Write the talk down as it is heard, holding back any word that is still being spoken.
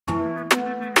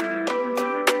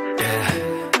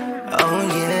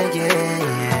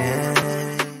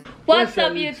What's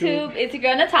up, YouTube? It's your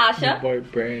girl Natasha. Boy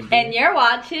Brandon. And you're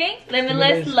watching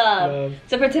Limitless Love.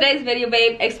 So for today's video,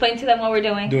 babe, explain to them what we're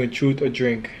doing. Doing truth or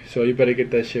drink. So you better get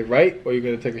that shit right or you're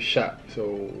gonna take a shot.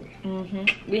 So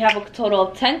we have a total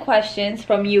of 10 questions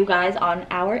from you guys on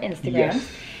our Instagram. Yes.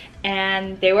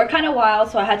 And they were kind of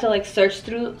wild, so I had to like search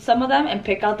through some of them and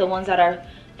pick out the ones that are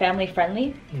family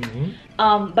friendly.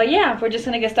 But yeah, we're just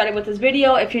gonna get started with this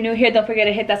video. If you're new here, don't forget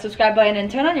to hit that subscribe button and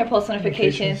turn on your post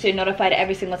notifications so you're notified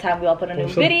every single time we upload a new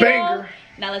video. Banger.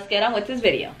 Now let's get on with this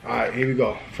video. Alright, here we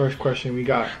go. First question we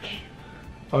got.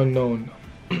 Unknown.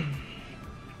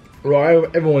 Well,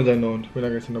 everyone's unknown. We're not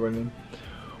gonna say nobody's name.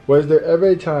 Was there ever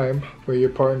a time where your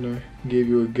partner gave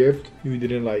you a gift you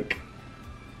didn't like?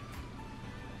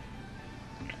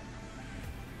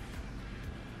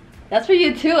 That's for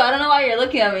you too. I don't know why you're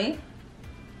looking at me.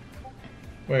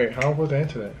 Wait, how am I supposed to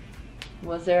answer that?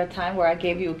 Was there a time where I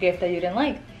gave you a gift that you didn't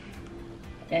like?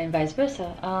 And vice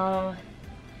versa. Am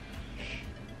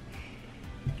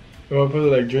I supposed to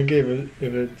like drink it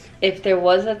if it's... If there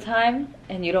was a time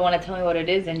and you don't want to tell me what it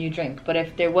is, then you drink. But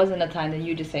if there wasn't a time, then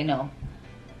you just say no.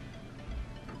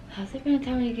 Has there been a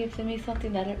time when you gifted me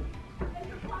something that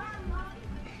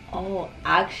Oh,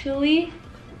 actually...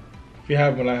 If you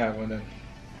have one, I have one then.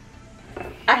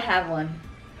 I have one.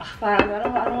 But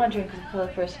I don't want to drink for the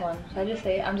first one. Should I just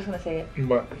say it? I'm just gonna say it.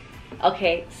 What?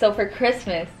 Okay, so for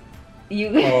Christmas, you.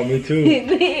 Oh, me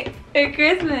too. For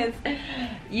Christmas,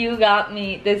 you got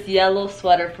me this yellow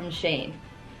sweater from Shane.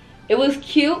 It was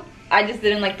cute. I just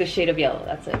didn't like the shade of yellow.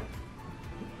 That's it.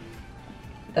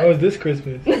 That was this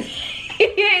Christmas.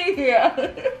 Yeah.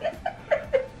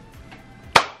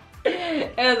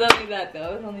 It was only that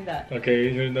though. It was only that.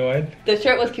 Okay, you know what? The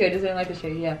shirt was cute. I just didn't like the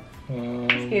shade. Yeah. I'm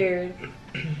scared.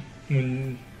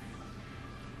 You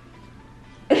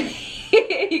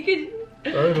could.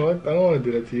 I don't want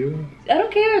to do that to you. I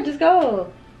don't care. Just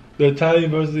go. The time you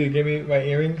supposed to give me my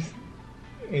earrings,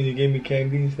 and you gave me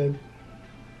candy instead.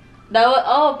 That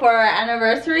was for our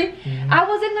anniversary. I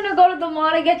wasn't gonna go to the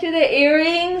mall to get you the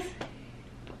earrings.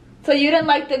 So you didn't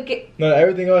like the gift? No,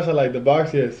 everything else I like. The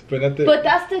box, yes, but not the. But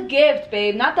that's the gift,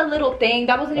 babe. Not the little thing.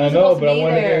 That wasn't even I know, supposed but to be I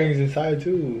want there. the earrings inside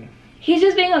too. He's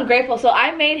just being ungrateful. So I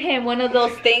made him one of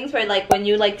those things where like when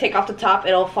you like take off the top,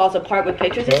 it all falls apart with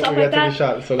pictures and stuff like that. Take a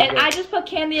shot, so and I just put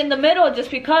candy in the middle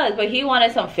just because. But he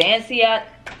wanted some fancy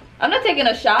I'm not taking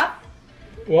a shot.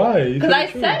 Why? Because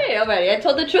I said it already. I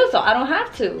told the truth, so I don't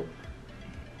have to.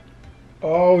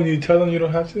 Oh, you tell them you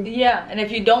don't have to? Yeah, and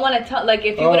if you don't want to tell, like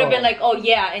if you would have been like, oh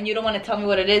yeah, and you don't want to tell me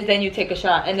what it is, then you take a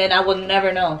shot, and then I will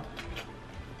never know.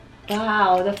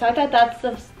 Wow, the fact that that's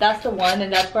the one,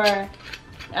 and that's for our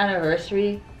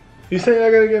anniversary. You say you're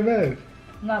not gonna get mad?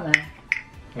 I'm not mad.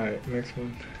 Alright, next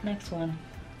one. Next one.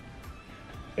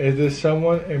 Is there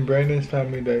someone in Brandon's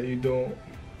family that you don't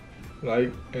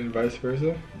like, and vice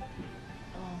versa?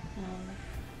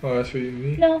 Oh, that's what you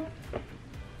mean? No.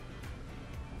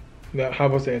 Now, how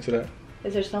about to answer that?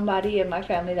 Is there somebody in my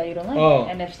family that you don't like? Oh.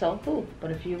 And if so, who?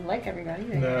 But if you like everybody,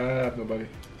 then... Nah, I have nobody.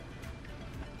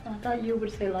 I thought you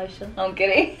would say Lisha. I'm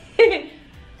kidding.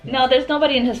 No, there's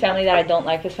nobody in his family that I don't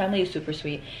like. His family is super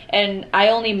sweet. And I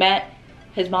only met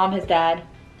his mom, his dad,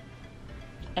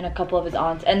 and a couple of his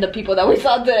aunts, and the people that we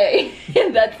saw today.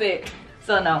 That's it.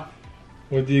 So no.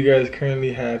 What do you guys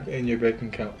currently have in your bank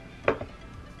account?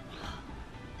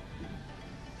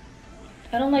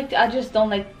 I just don't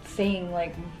like seeing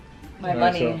like my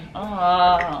money. So.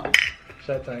 Oh.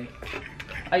 Shot time.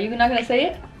 Are you not gonna say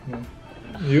it? No.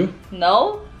 You?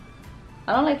 No?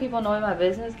 I don't like people knowing my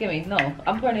business. Give me, no.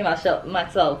 I'm pointing myself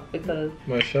because...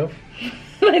 Myself?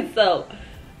 Myself.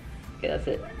 Okay, that's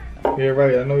it. Yeah,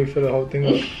 right. I know you fill the whole thing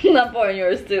up. I'm pouring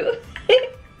yours too.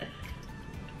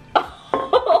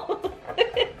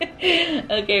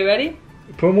 Okay, ready?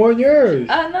 Put more in yours.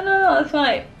 No, it's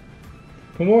fine.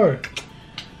 Put more.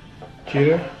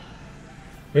 Cheater.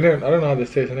 I don't know how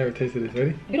this tastes. I never tasted this.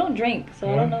 Ready? You don't drink, so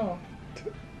I don't know.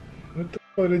 What the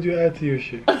fuck did you add to your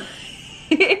shit?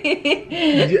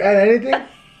 Did you add anything?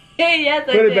 Yes,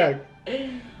 I did. Put it back.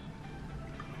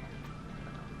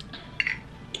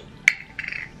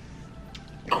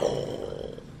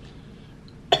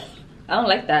 I don't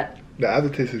like that. The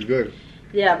aftertaste is good.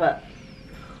 Yeah, but...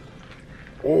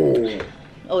 Oh.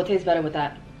 Oh, it tastes better with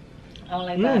that. I don't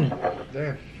like that.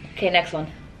 Damn. Okay, next one.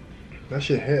 That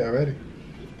shit hit already.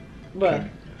 What? Okay.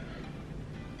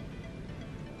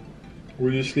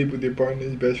 Will you sleep with your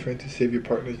partner's best friend to save your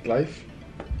partner's life?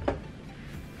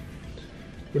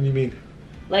 What do you mean?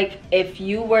 Like, if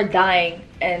you were dying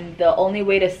and the only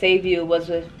way to save you was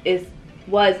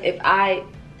if I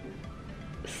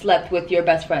slept with your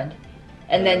best friend,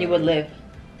 and then you would live.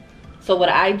 So would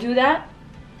I do that?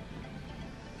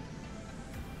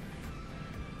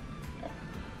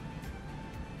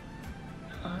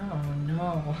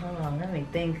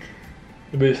 think.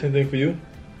 It'd be the same thing for you?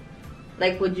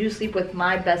 Like, would you sleep with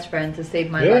my best friend to save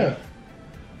my Yeah. life?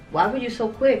 Why were you so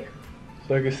quick?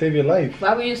 So I can save your life.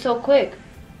 Why were you so quick?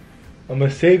 I'm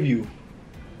gonna save you.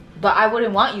 But I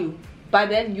wouldn't want you. By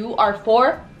then, you are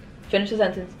for. Finish the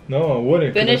sentence. No, I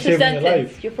wouldn't. 'Cause Finish I'm the saving your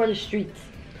sentence. life. You're for the streets.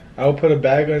 I would put a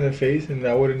bag on their face and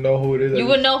I wouldn't know who it is. You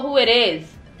would know who it is.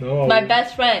 No. My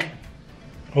best friend.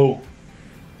 Who?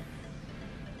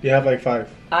 You have like 5.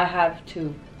 I have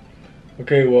 2.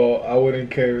 Okay, well, I wouldn't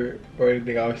care or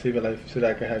anything. I would save your life so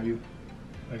that I could have you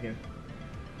again.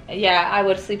 Yeah, I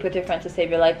would sleep with your friend to save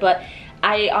your life. But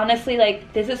I honestly,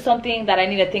 like, this is something that I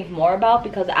need to think more about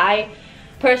because I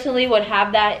personally would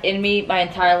have that in me my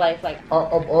entire life. Like,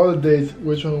 Of all the dates,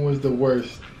 which one was the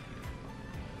worst?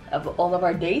 of all of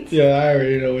our dates. Yeah, I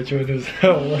already know which one was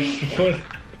the worst one.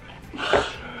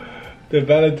 The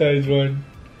Valentine's one.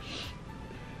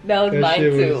 That was That mine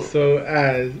shit too. was so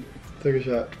ass. Take a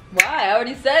shot. Why? I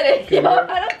already said it. Okay, Yo,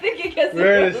 I don't think it gets.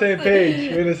 We're on the same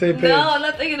page. We're on the same page. No, I'm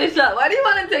not taking a shot. Why do you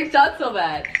want to take shots so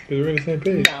bad? Because we're on the same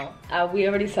page. No, we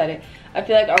already said it. I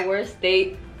feel like our worst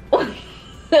date was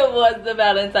the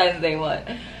Valentine's Day one,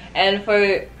 and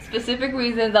for specific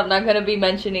reasons, I'm not gonna be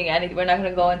mentioning anything. We're not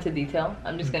gonna go into detail.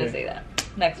 I'm just gonna say that.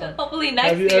 Next one. Hopefully next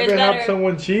Have you year is ever better. helped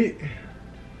someone cheat?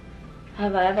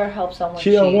 Have I ever helped someone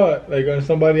Cheat on what? Like on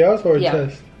somebody else or Yeah.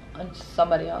 just? On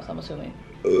somebody else, I'm assuming.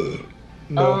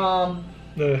 No.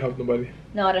 No, didn't help nobody.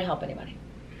 No, I didn't help anybody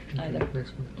either.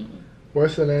 Next one.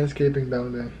 What's the landscaping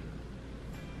down there?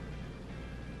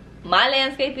 My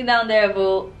landscaping down there,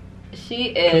 boo. She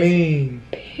is Clean.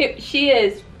 She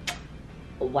is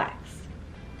wax.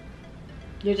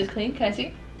 You're just clean. Can I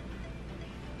see?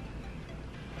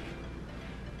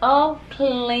 Oh,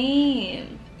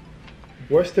 clean.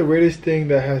 What's the weirdest thing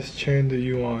that has turned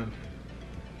you on?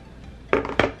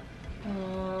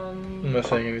 I'm not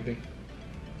saying anything.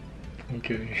 I'm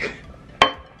kidding.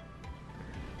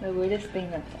 The weirdest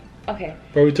thing that's okay.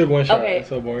 But we took one shot. Okay. It's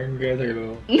so boring. We gotta take it a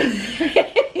little.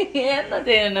 Yeah, I'm not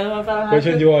doing another one. Which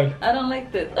one do you want? I don't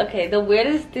like this. Okay, the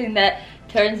weirdest thing that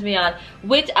turns me on,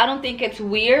 which I don't think it's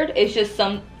weird. It's just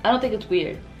I don't think it's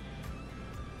weird.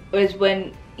 Is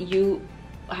when you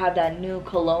have that new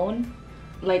cologne.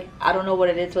 Like, I don't know what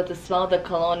it is, but the smell of the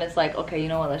cologne is like, okay, you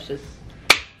know what? Let's just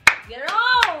get it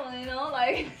on. You know,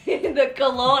 like the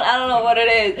cologne. I don't know what it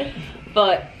is,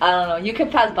 but I don't know. You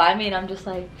can pass by me and I'm just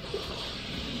like.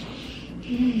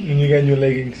 And you get new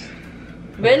leggings.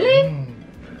 Really?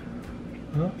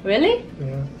 Huh? Really?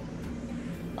 Yeah.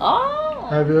 Oh.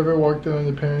 Have you ever walked in on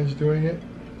your parents doing it?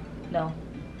 No.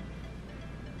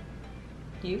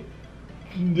 You?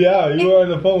 Yeah, you were on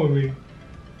the phone with me.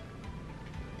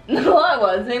 No, I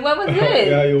wasn't. When was this?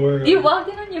 Yeah, you were. You walked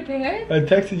in on your parents? I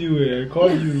texted you. I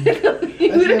called you.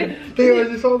 You I said, hey, I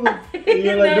just saw them. And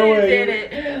you're like, no you way.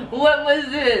 didn't. When was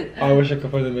this? I wish I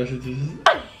could find the messages.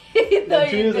 No,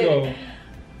 Like 2 you years didn't. ago.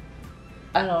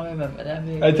 I don't remember that.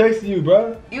 Maybe. I texted you,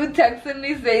 bro. You texted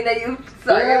me saying that you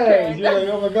saw your Yes. parents. You're like,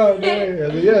 oh my god, no way. I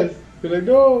said, yes. You're like,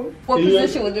 no. What And you're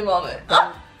position was your mom in?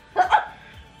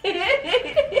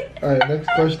 Alright, next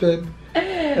question.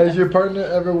 Has your partner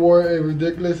ever wore a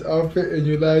ridiculous outfit and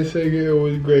you lied saying it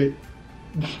was great?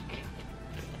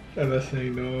 And I say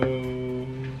no.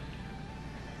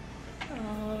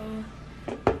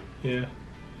 Yeah.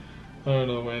 I don't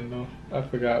know when though. I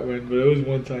forgot when, but it was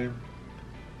one time.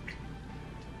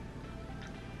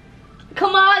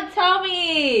 Come on, tell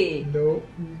me. No.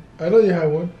 I know you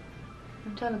had one.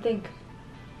 I'm trying to think.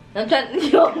 I'm trying to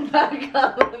yo, back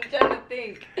up. I'm trying to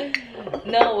think.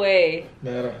 No way.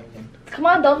 No, I don't have one. Come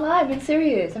on, don't lie. Be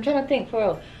serious. I'm trying to think for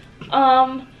real.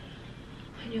 When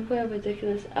you wear a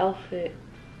ridiculous outfit.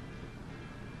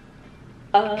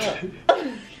 No.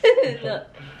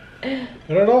 I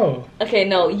don't know. Okay,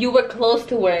 no, you were close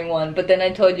to wearing one, but then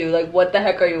I told you, like, what the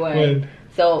heck are you wearing? When?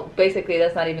 So basically,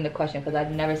 that's not even the question because I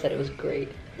never said it was great.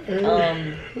 That's all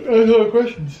the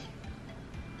questions.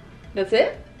 That's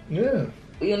it? Yeah.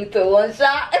 You only took one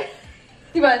shot?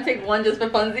 You want to take one just for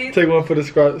funsies? Take one for the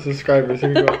subscribers. Here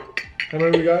we go. How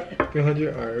many we got?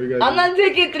 300? Alright, we got I'm not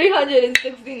taking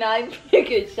 369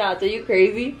 freaking shots. Are you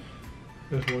crazy?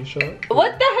 That's one shot.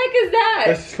 What the heck is that?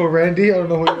 This is for Randy. I don't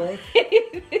know who you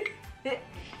are.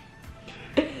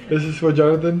 This is for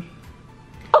Jonathan.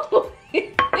 Oh,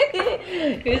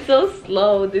 you're so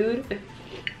slow, dude.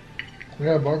 I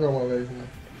got vodka on my legs now.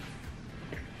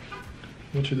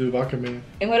 What you do, vodka man?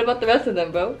 And what about the rest of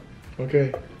them, bro?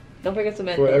 Okay. Don't forget some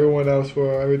For everyone else,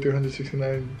 for every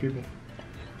 369 people.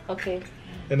 Okay.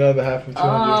 Another half of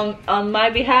 200. On my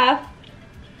behalf,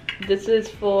 this is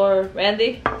for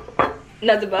Randy.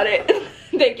 That's about it.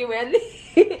 Thank you, Randy.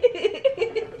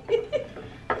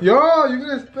 Yo, you're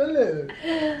gonna spill it.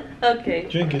 Okay.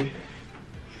 Drink it.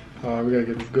 Oh, we gotta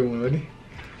get this good one, ready?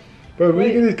 Bro, where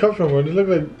do you get these cups from, bro? They look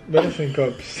like medicine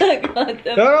cups.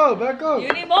 No, back up. You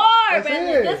need more, That's man.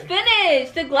 it. Just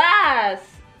finish the glass.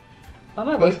 Why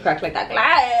my voice cracked like that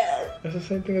glass? That's the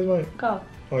same thing as mine. Go.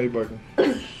 Oh, you bugging.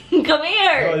 Come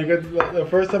here. Oh, you got the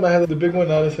first time I had the big one,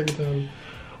 now the second time.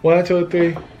 1, 2,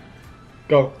 3,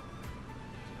 go.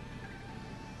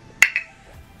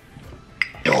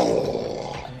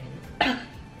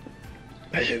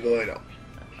 That shit good though.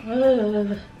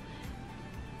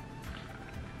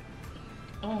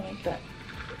 Oh, like that.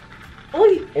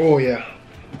 Oy. Oh yeah.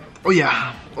 Oh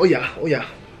yeah. Oh yeah. Oh yeah.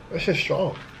 That shit's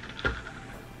strong. I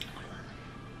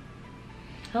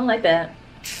don't like that.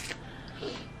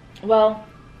 Well,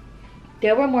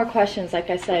 there were more questions, like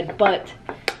I said, but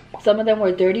some of them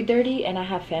were dirty, and I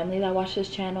have family that watch this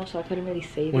channel, so I couldn't really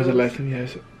say When's those. the last time you had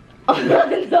it?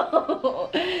 No.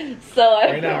 So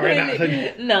I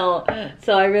right now. No.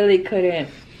 So I really couldn't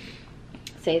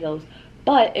say those.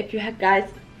 But if you have guys,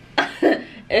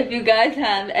 if you guys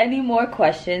have any more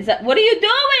questions, what are you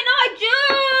doing? No,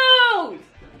 juice.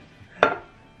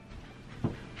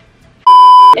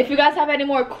 If you guys have any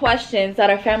more questions that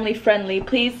are family friendly,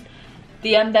 please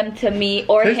DM them to me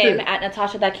or him at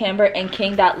Natasha.Camber and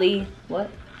King.Lee. What?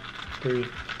 3.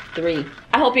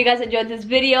 I hope you guys enjoyed this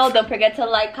video. Don't forget to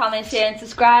like, comment, share, and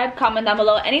subscribe. Comment down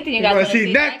below anything you guys want to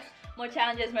see next. More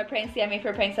challenges, more pranks, DM me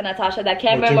for pranks on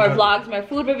Natasha.Camber, more vlogs, more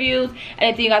food reviews,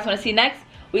 anything you guys want to see next.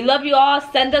 We love you all.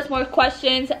 Send us more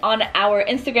questions on our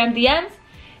Instagram DMs,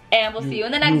 and we'll see you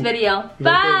in the next video.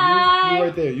 Bye. You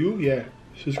right there. You, yeah.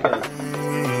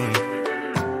 Subscribe.